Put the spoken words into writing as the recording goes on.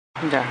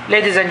Yeah.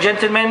 Ladies and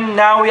gentlemen,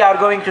 now we are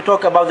going to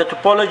talk about the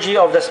topology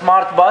of the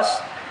smart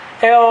bus.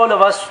 All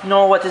of us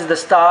know what is the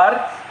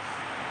star.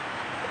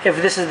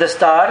 If this is the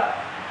star,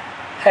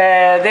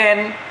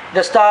 then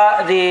the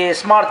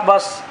smart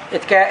bus,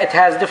 it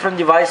has different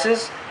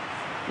devices,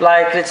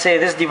 like let's say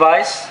this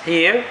device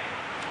here,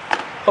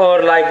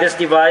 or like this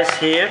device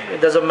here, it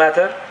doesn't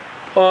matter,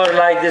 or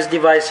like this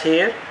device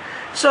here.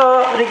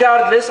 So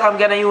regardless, I'm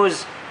gonna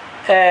use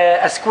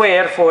a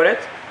square for it.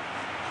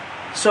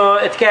 So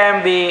it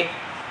can be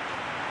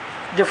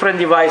different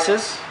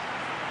devices,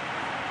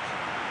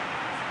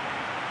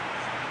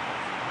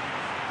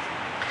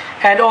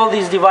 and all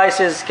these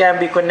devices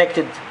can be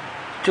connected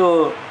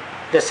to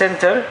the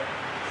center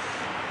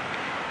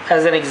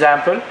as an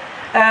example,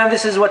 and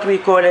this is what we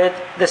call it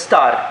the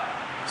star.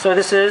 So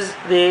this is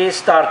the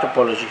star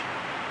topology.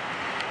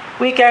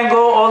 We can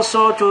go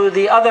also to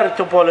the other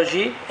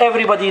topology.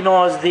 Everybody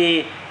knows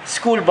the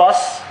school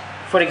bus,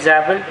 for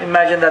example.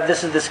 Imagine that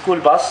this is the school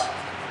bus.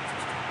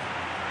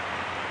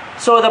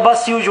 So the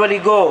bus usually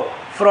go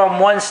from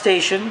one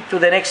station to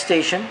the next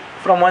station,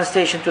 from one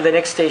station to the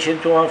next station,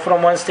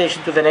 from one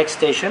station to the next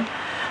station.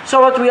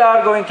 So what we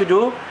are going to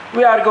do,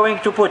 we are going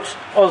to put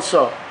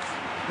also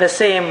the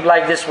same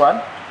like this one.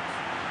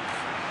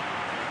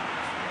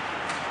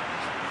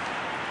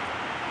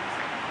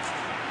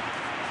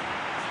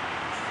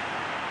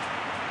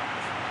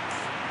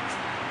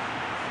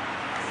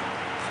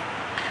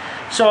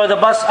 So the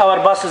bus,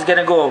 our bus is going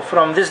to go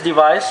from this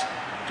device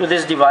to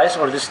this device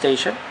or this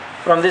station,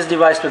 from this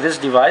device to this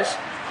device,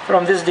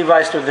 from this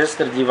device to this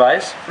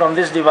device, from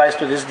this device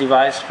to this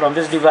device, from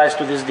this device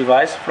to this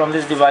device, from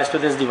this device to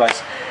this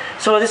device.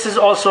 So this is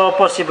also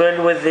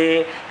possible with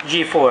the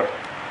G4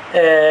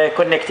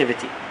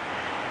 connectivity.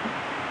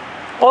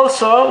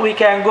 Also, we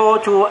can go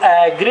to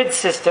a grid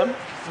system.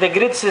 The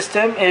grid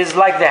system is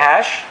like the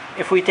hash.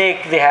 If we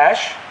take the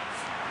hash,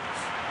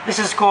 this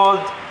is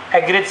called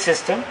a grid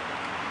system.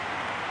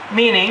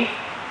 Meaning,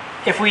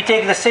 if we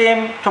take the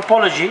same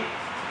topology,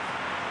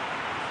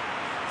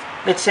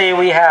 let's say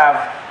we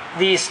have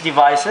these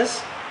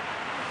devices,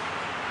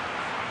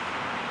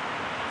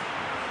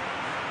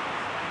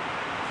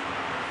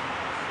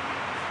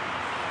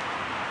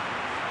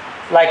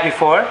 like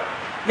before,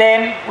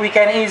 then we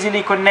can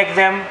easily connect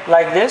them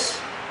like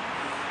this,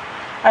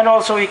 and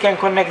also we can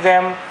connect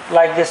them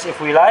like this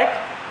if we like,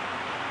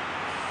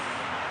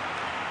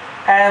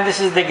 and this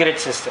is the grid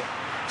system.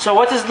 So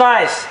what is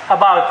nice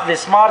about the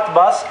smart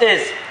bus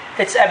is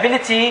its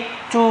ability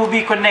to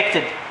be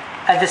connected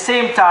at the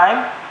same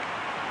time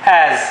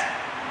as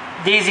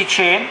daisy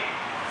chain,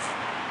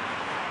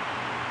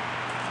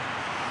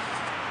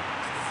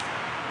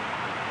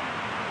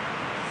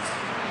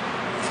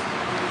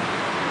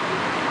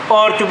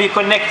 or to be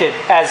connected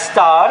as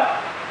star,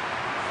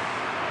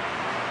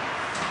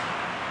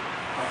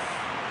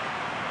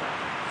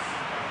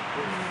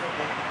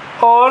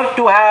 or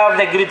to have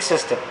the grid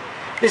system.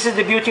 This is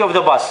the beauty of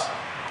the bus.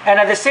 And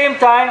at the same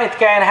time, it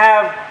can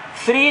have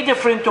three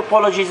different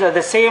topologies at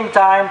the same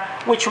time,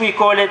 which we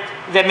call it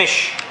the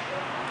mesh.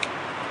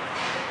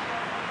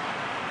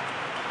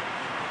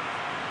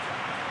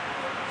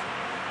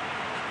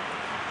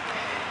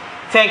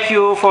 Thank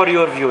you for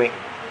your viewing.